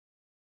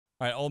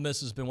All right, Ole Miss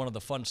has been one of the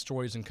fun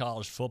stories in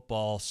college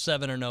football.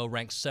 7-0,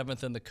 ranked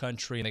 7th in the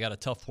country, and they got a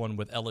tough one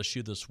with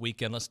LSU this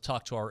weekend. Let's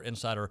talk to our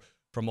insider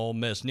from Ole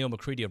Miss, Neal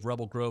McCready of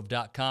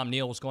rebelgrove.com.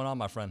 Neal, what's going on,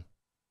 my friend?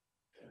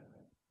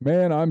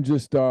 Man, I'm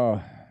just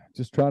trying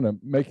to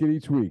make it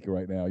each week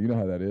right now. You know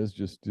how that is,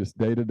 just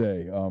day to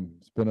day.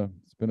 It's been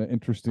an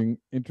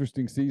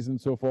interesting season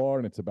so far,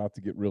 and it's about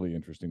to get really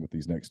interesting with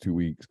these next 2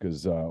 weeks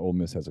because Ole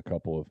Miss has a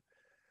couple of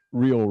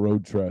real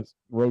road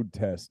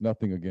tests.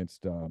 Nothing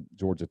against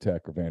Georgia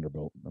Tech or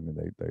Vanderbilt. I mean,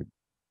 they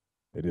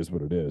it is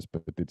what it is,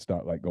 but it's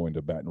not like going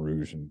to Baton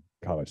Rouge and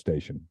College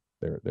Station.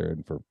 They're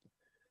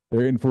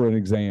in for an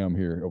exam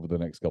here over the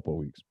next couple of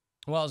weeks.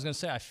 Well, I was going to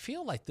say, I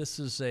feel like this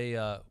is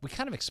we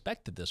kind of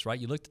expected this, right?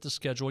 You looked at the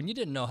schedule, and you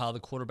didn't know how the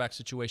quarterback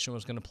situation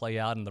was going to play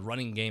out, and the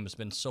running game has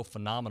been so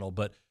phenomenal,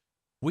 but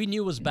we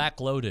knew it was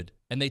backloaded,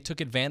 and they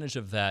took advantage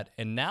of that,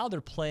 and now they're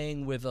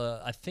playing with,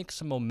 I think,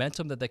 some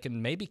momentum that they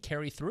can maybe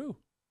carry through.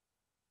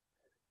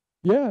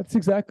 Yeah, that's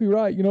exactly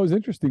right. You know, it's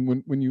interesting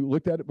when you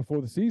looked at it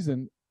before the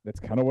season. That's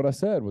kind of what I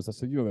said.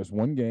 There's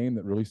one game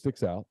that really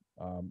sticks out.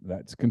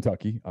 That's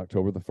Kentucky,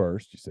 October the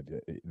 1st. You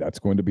said that's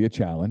going to be a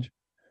challenge,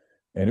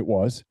 and it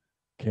was.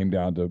 Came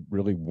down to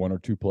really one or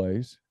two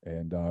plays,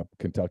 and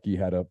Kentucky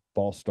had a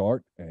false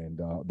start,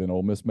 and then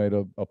Ole Miss made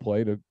a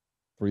play to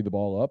free the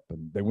ball up,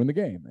 and they win the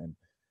game.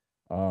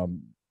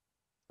 And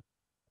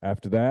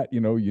after that, you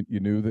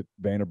knew that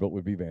Vanderbilt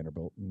would be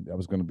Vanderbilt. And that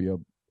was going to be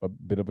a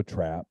bit of a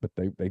trap, but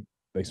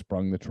they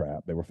sprung the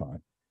trap. They were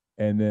fine.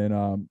 And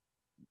then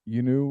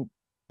you knew,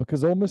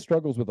 because Ole Miss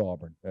struggles with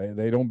Auburn.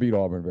 They don't beat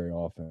Auburn very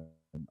often.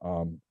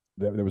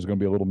 There was going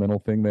to be a little mental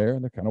thing there,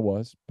 and there kind of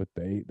was, but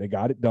they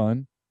got it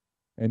done.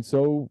 And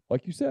so,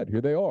 like you said,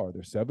 here they are.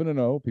 They're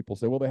 7-0. People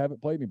say, well, they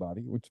haven't played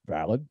anybody, which is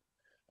valid.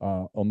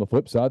 On the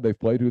flip side, they've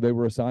played who they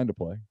were assigned to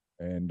play.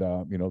 And,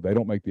 they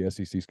don't make the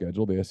SEC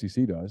schedule. The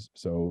SEC does.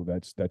 So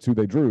that's who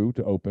they drew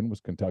to open,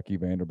 was Kentucky,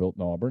 Vanderbilt,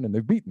 and Auburn, and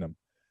they've beaten them.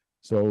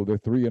 So they're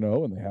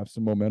 3-0, and they have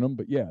some momentum.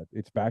 But, yeah,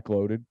 it's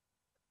backloaded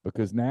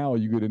because now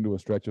you get into a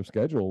stretch of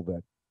schedule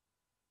that,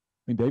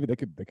 I mean, David,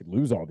 they could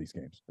lose all these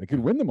games. They could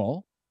win them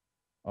all.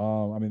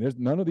 There's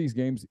none of these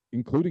games,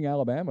 including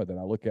Alabama, that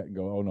I look at and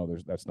go, oh, no,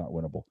 that's not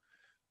winnable.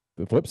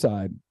 The flip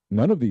side,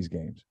 none of these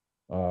games,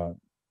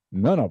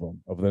 none of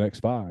them of the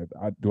next five,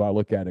 I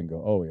look at and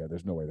go, oh, yeah,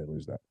 there's no way they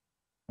lose that.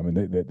 I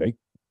mean, they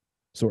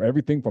so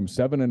everything from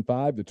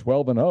 7-5 to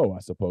 12-0, I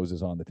suppose,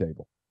 is on the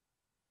table.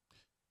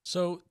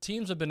 So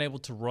teams have been able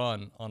to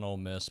run on Ole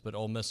Miss, but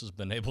Ole Miss has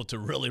been able to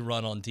really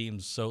run on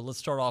teams. So let's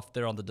start off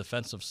there on the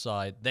defensive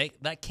side.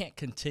 That can't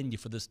continue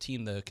for this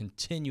team to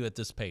continue at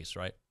this pace,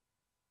 right?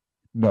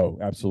 No,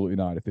 absolutely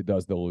not. If it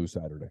does, they'll lose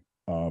Saturday.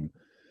 They'll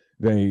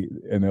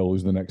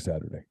lose the next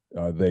Saturday.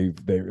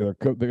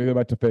 They're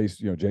about to face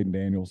Jaden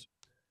Daniels,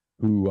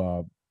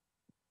 who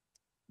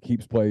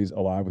keeps plays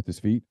alive with his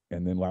feet.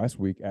 And then last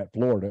week at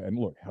Florida, and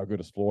look, how good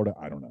is Florida?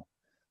 I don't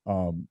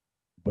know.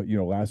 But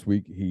last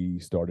week he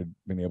started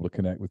being able to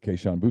connect with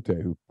Keishawn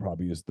Butte, who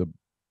probably is the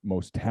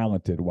most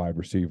talented wide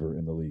receiver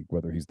in the league.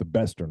 Whether he's the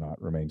best or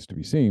not remains to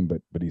be seen,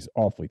 but he's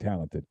awfully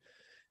talented.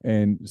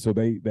 And so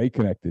they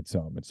connected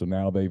some. And so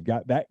now they've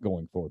got that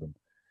going for them.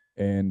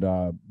 And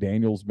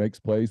Daniels makes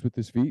plays with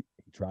his feet.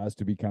 He tries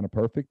to be kind of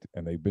perfect.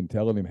 And they've been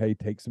telling him, hey,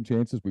 take some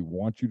chances. We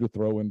want you to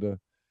throw into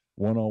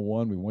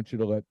one-on-one. We want you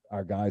to let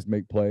our guys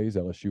make plays.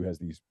 LSU has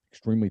these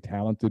extremely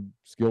talented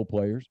skill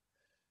players.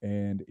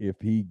 And if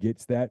he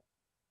gets that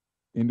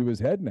into his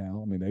head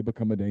now, I mean, they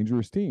become a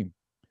dangerous team.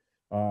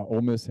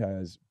 Ole Miss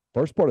has,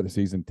 first part of the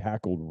season,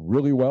 tackled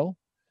really well.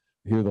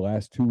 Here the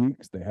last 2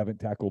 weeks, they haven't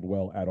tackled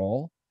well at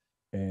all.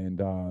 And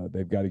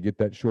they've got to get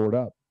that shored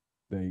up.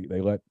 They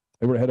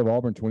were ahead of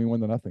Auburn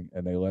 21-0,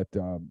 and they let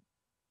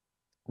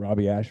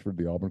Robbie Ashford,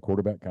 the Auburn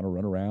quarterback, kind of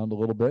run around a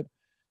little bit.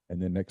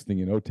 And then next thing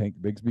you know, Tank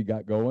Bigsby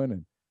got going,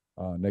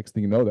 and next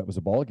thing you know, that was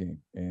a ball game.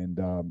 And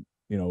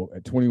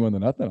at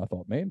 21-0, I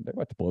thought, man, they're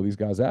about to blow these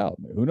guys out.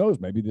 Who knows?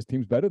 Maybe this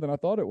team's better than I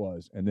thought it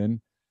was. And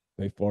then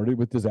they flirted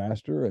with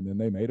disaster, and then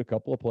they made a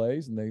couple of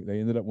plays, and they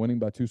ended up winning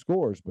by 2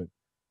 scores. But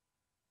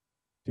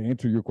to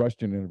answer your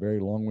question in a very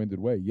long-winded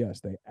way,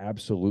 yes, they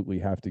absolutely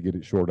have to get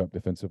it shored up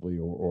defensively,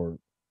 or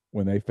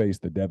when they face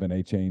the Devin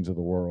A. Chains of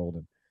the world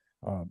and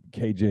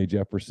KJ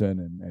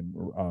Jefferson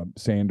and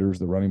Sanders,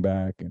 the running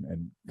back,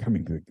 and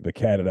the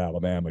cat at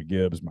Alabama,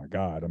 Gibbs, my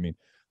God. I mean,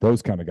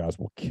 those kind of guys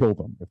will kill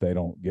them if they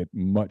don't get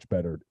much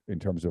better in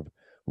terms of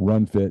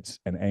run fits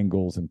and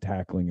angles and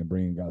tackling and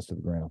bringing guys to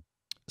the ground.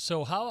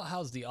 So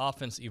how's the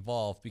offense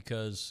evolved?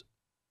 Because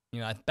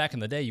back in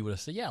the day, you would have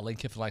said, yeah, Lane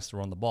Kiffin likes to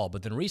run the ball.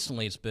 But then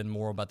recently, it's been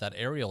more about that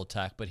aerial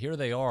attack. But here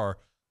they are,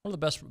 one of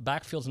the best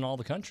backfields in all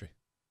the country.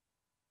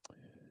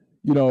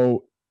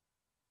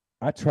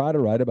 I try to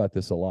write about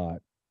this a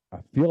lot. I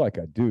feel like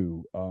I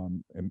do,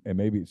 and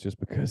maybe it's just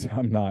because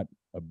I'm not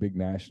a big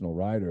national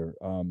writer.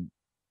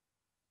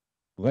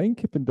 Lane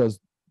Kiffin does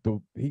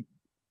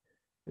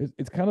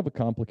it's kind of a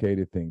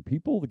complicated thing.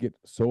 People get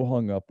so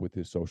hung up with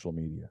his social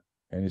media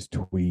and his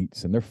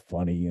tweets, and they're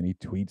funny. And he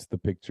tweets the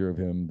picture of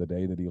him the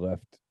day that he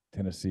left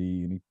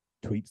Tennessee, and he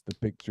tweets the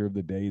picture of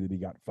the day that he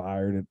got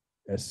fired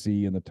SC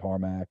and the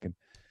tarmac and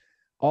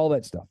all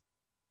that stuff.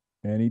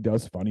 And he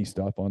does funny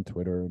stuff on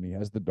Twitter, and he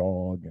has the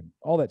dog and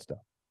all that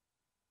stuff.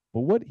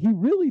 But what he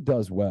really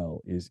does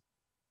well is,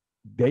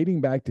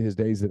 dating back to his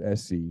days at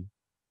SC,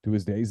 to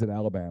his days at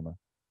Alabama,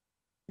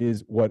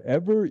 is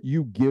whatever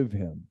you give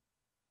him,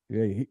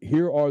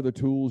 here are the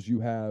tools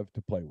you have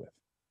to play with,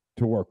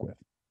 to work with.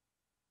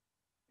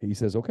 He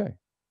says, okay.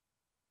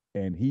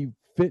 And he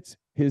fits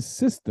his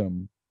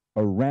system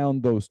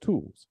around those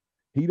tools.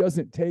 He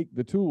doesn't take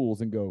the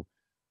tools and go,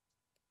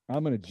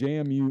 I'm going to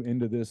jam you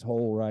into this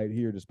hole right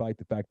here, despite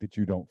the fact that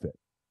you don't fit.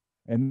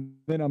 And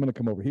then I'm going to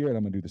come over here and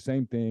I'm going to do the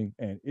same thing.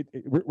 And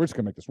we're just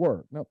going to make this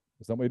work. No,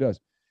 that's not what he does.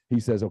 He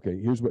says, okay,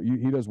 here's what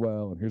he does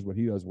well, and here's what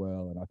he does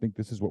well. And I think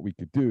this is what we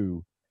could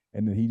do.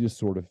 And then he just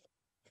sort of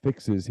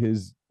fixes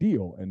his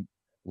deal. And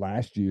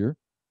last year,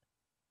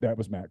 that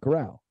was Matt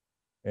Corral.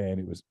 And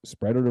it was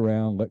spread it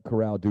around, let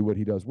Corral do what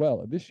he does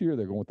well. And this year,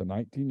 they're going with a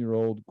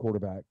 19-year-old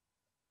quarterback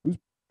who's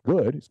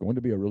good. He's going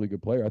to be a really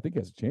good player. I think he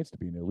has a chance to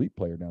be an elite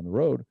player down the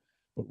road.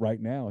 But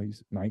right now,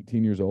 he's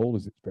 19 years old,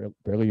 is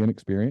fairly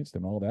inexperienced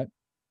and all that.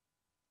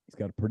 He's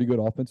got a pretty good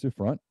offensive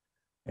front,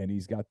 and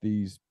he's got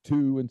these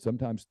 2 and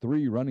sometimes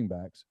 3 running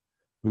backs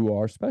who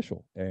are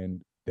special.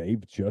 And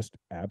they've just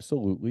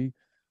absolutely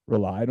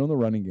relied on the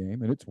running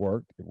game, and it's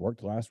worked. It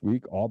worked last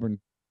week. Auburn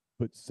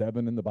put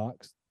 7 in the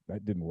box.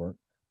 That didn't work.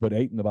 Put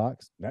 8 in the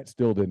box. That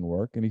still didn't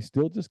work. And he's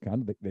still just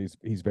kind of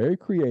 – he's very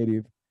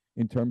creative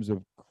in terms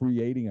of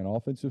creating an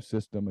offensive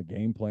system, a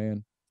game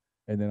plan.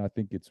 And then I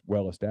think it's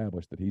well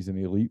established that he's an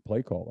elite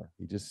play caller.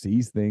 He just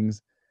sees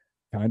things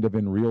kind of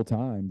in real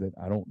time that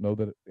I don't know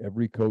that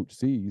every coach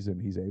sees,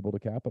 and he's able to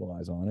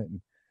capitalize on it.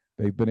 And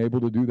they've been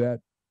able to do that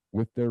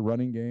with their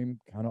running game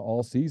kind of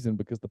all season,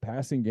 because the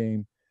passing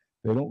game,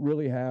 they don't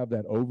really have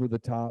that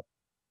over-the-top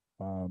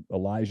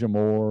Elijah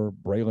Moore,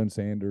 Braylon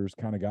Sanders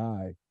kind of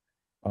guy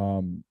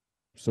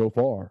so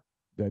far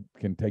that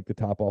can take the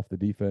top off the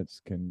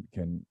defense,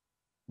 can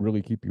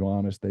really keep you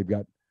honest. They've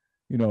got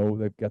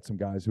some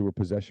guys who are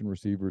possession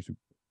receivers, who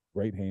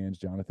great hands,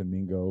 Jonathan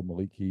Mingo,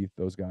 Malik Heath,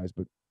 those guys.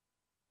 But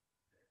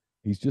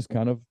he's just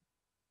kind of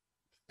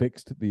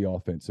fixed the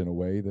offense in a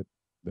way that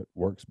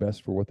works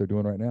best for what they're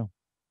doing right now.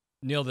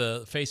 Neal,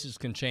 the faces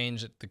can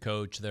change at the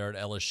coach there at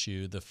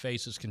LSU. The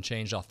faces can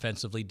change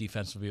offensively,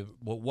 defensively.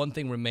 But one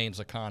thing remains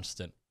a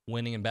constant.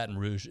 Winning in Baton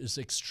Rouge is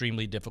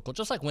extremely difficult,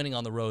 just like winning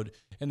on the road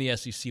in the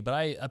SEC. But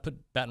I put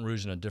Baton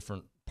Rouge in a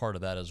different part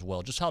of that as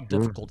well. Just how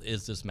difficult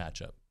is this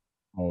matchup?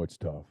 Oh, it's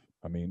tough.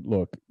 I mean,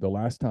 look, the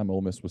last time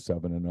Ole Miss was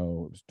 7-0,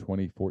 it was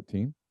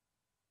 2014.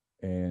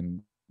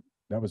 And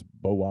that was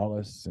Bo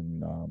Wallace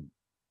and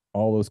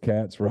all those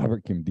cats,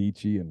 Robert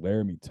Kimdichie and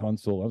Laramie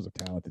Tunsil. That was a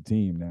talented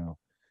team now.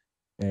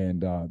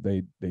 And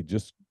they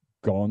just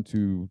gone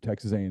to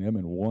Texas A&M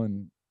and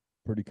won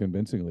pretty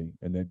convincingly.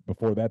 And then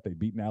before that, they'd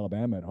beaten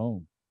Alabama at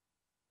home.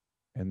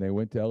 And they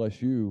went to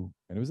LSU,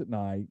 and it was at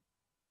night,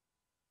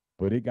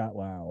 but it got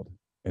loud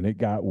and it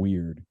got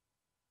weird,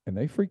 and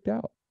they freaked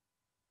out.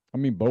 I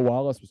mean, Bo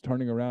Wallace was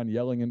turning around,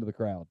 yelling into the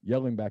crowd,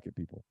 yelling back at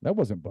people. That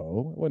wasn't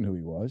Bo. It wasn't who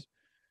he was.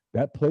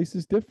 That place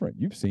is different.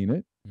 You've seen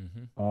it.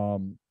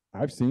 Mm-hmm.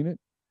 I've seen it.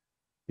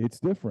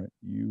 It's different.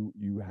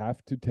 You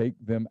have to take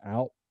them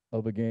out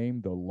of a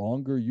game. The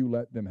longer you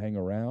let them hang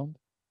around,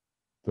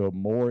 the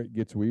more it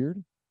gets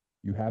weird.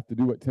 You have to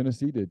do what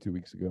Tennessee did 2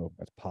 weeks ago.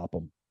 That's pop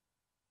them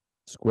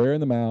square in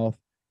the mouth,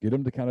 get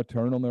them to kind of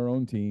turn on their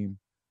own team,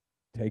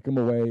 take them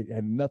away. It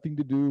had nothing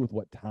to do with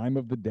what time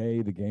of the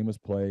day the game was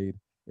played.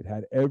 It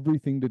had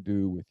everything to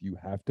do with you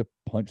have to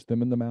punch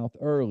them in the mouth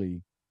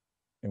early.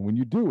 And when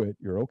you do it,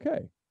 you're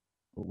okay.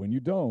 But when you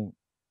don't,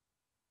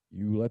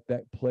 you let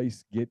that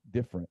place get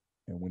different.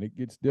 And when it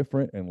gets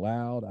different and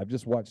loud, I've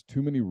just watched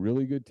too many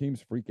really good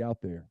teams freak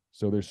out there.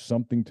 So there's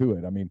something to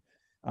it. I mean,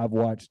 I've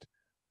watched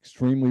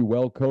extremely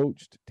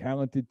well-coached,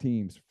 talented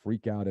teams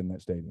freak out in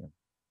that stadium.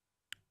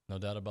 No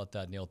doubt about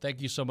that, Neal.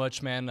 Thank you so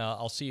much, man.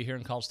 I'll see you here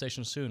in College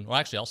Station soon. Well,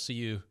 actually, I'll see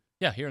you,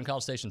 here in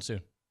College Station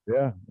soon.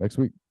 Yeah, next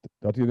week.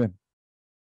 Talk to you then.